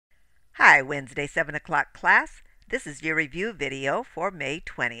Hi, Wednesday 7 o'clock class. This is your review video for May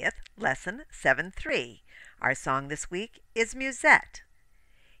 20th, Lesson 7-3. Our song this week is Musette.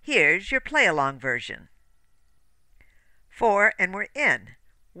 Here's your play-along version. 4 and we're in.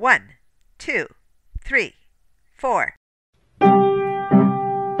 1, 2, 3, 4.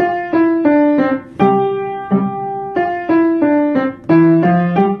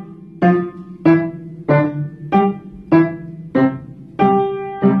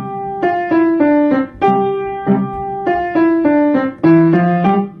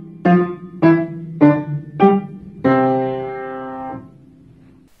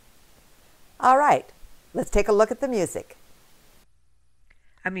 All right, let's take a look at the music.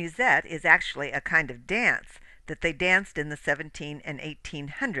 A musette is actually a kind of dance that they danced in the 17 and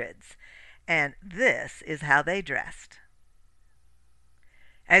 1800s, and this is how they dressed.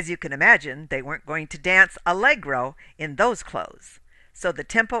 As you can imagine, they weren't going to dance allegro in those clothes, so the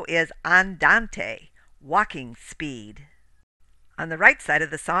tempo is andante, walking speed. On the right side of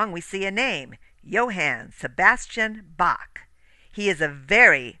the song we see a name, Johann Sebastian Bach. He is a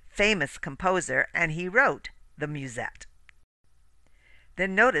very famous composer, and he wrote the Musette.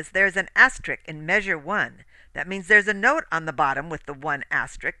 Then notice there's an asterisk in measure 1. That means there's a note on the bottom with the 1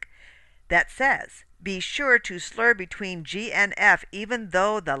 asterisk that says, be sure to slur between G and F even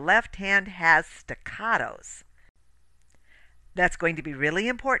though the left hand has staccatos. That's going to be really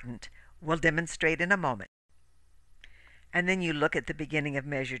important. We'll demonstrate in a moment. And then you look at the beginning of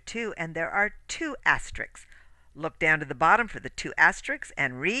measure 2, and there are 2 asterisks. Look down to the bottom for the 2 asterisks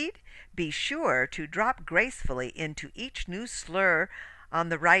and read, be sure to drop gracefully into each new slur on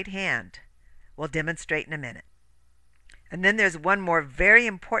the right hand. We'll demonstrate in a minute. And then there's one more very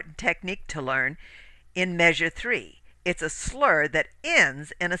important technique to learn in measure 3. It's a slur that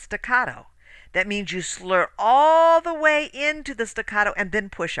ends in a staccato. That means you slur all the way into the staccato and then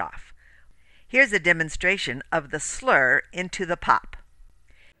push off. Here's a demonstration of the slur into the pop.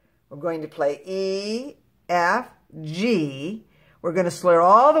 We're going to play E, F, G. We're going to slur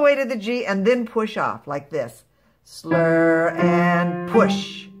all the way to the G and then push off like this. Slur and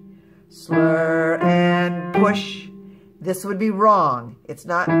push. Slur and push. This would be wrong. It's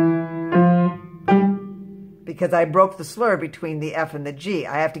not because I broke the slur between the F and the G.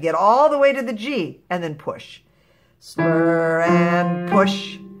 I have to get all the way to the G and then push. Slur and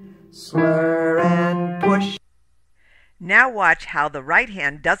push. Slur and push. Now watch how the right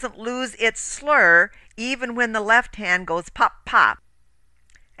hand doesn't lose its slur even when the left hand goes pop, pop,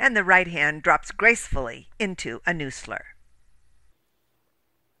 and the right hand drops gracefully into a new slur.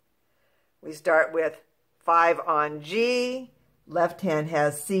 We start with 5 on G. Left hand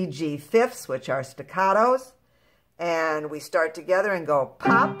has C, G fifths, which are staccatos, and we start together and go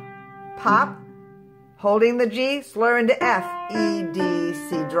pop, pop, holding the G, slur into F, E, D,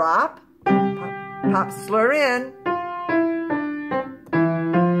 C drop, pop, pop, slur in,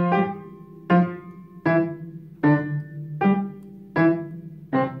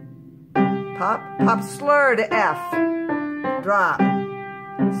 pop, pop, slur to F, drop,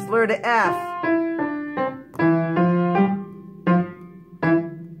 slur to F.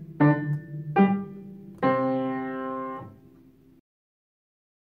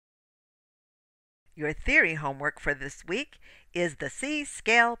 Your theory homework for this week is the C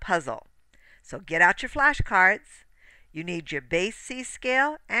scale puzzle. So get out your flashcards. You need your bass C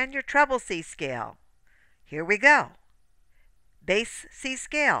scale and your treble C scale. Here we go. Bass C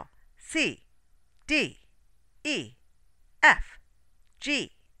scale, C, D, E, F,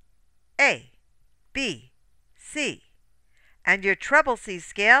 G, A, B, C. And your treble C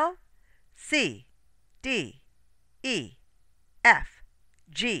scale, C, D, E, F,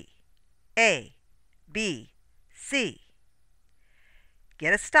 G, A, B, C.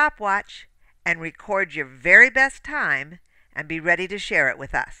 Get a stopwatch and record your very best time and be ready to share it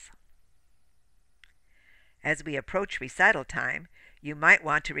with us. As we approach recital time, you might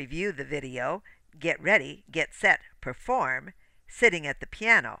want to review the video, Get Ready, Get Set, Perform, sitting at the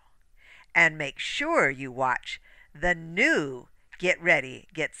piano, and make sure you watch the new Get Ready,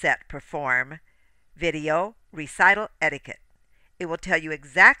 Get Set, Perform video, Recital Etiquette. It will tell you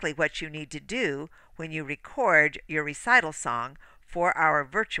exactly what you need to do when you record your recital song for our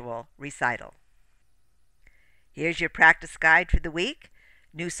virtual recital. Here's your practice guide for the week.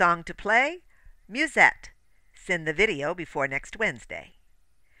 New song to play, Musette. Send the video before next Wednesday.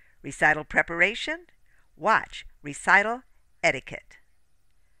 Recital preparation, watch Recital Etiquette.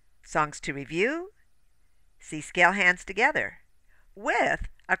 Songs to review, C scale hands together with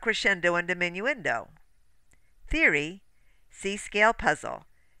a crescendo and diminuendo. Theory, C scale puzzle.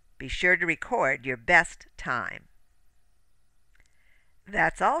 Be sure to record your best time.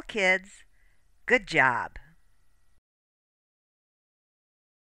 That's all, kids. Good job.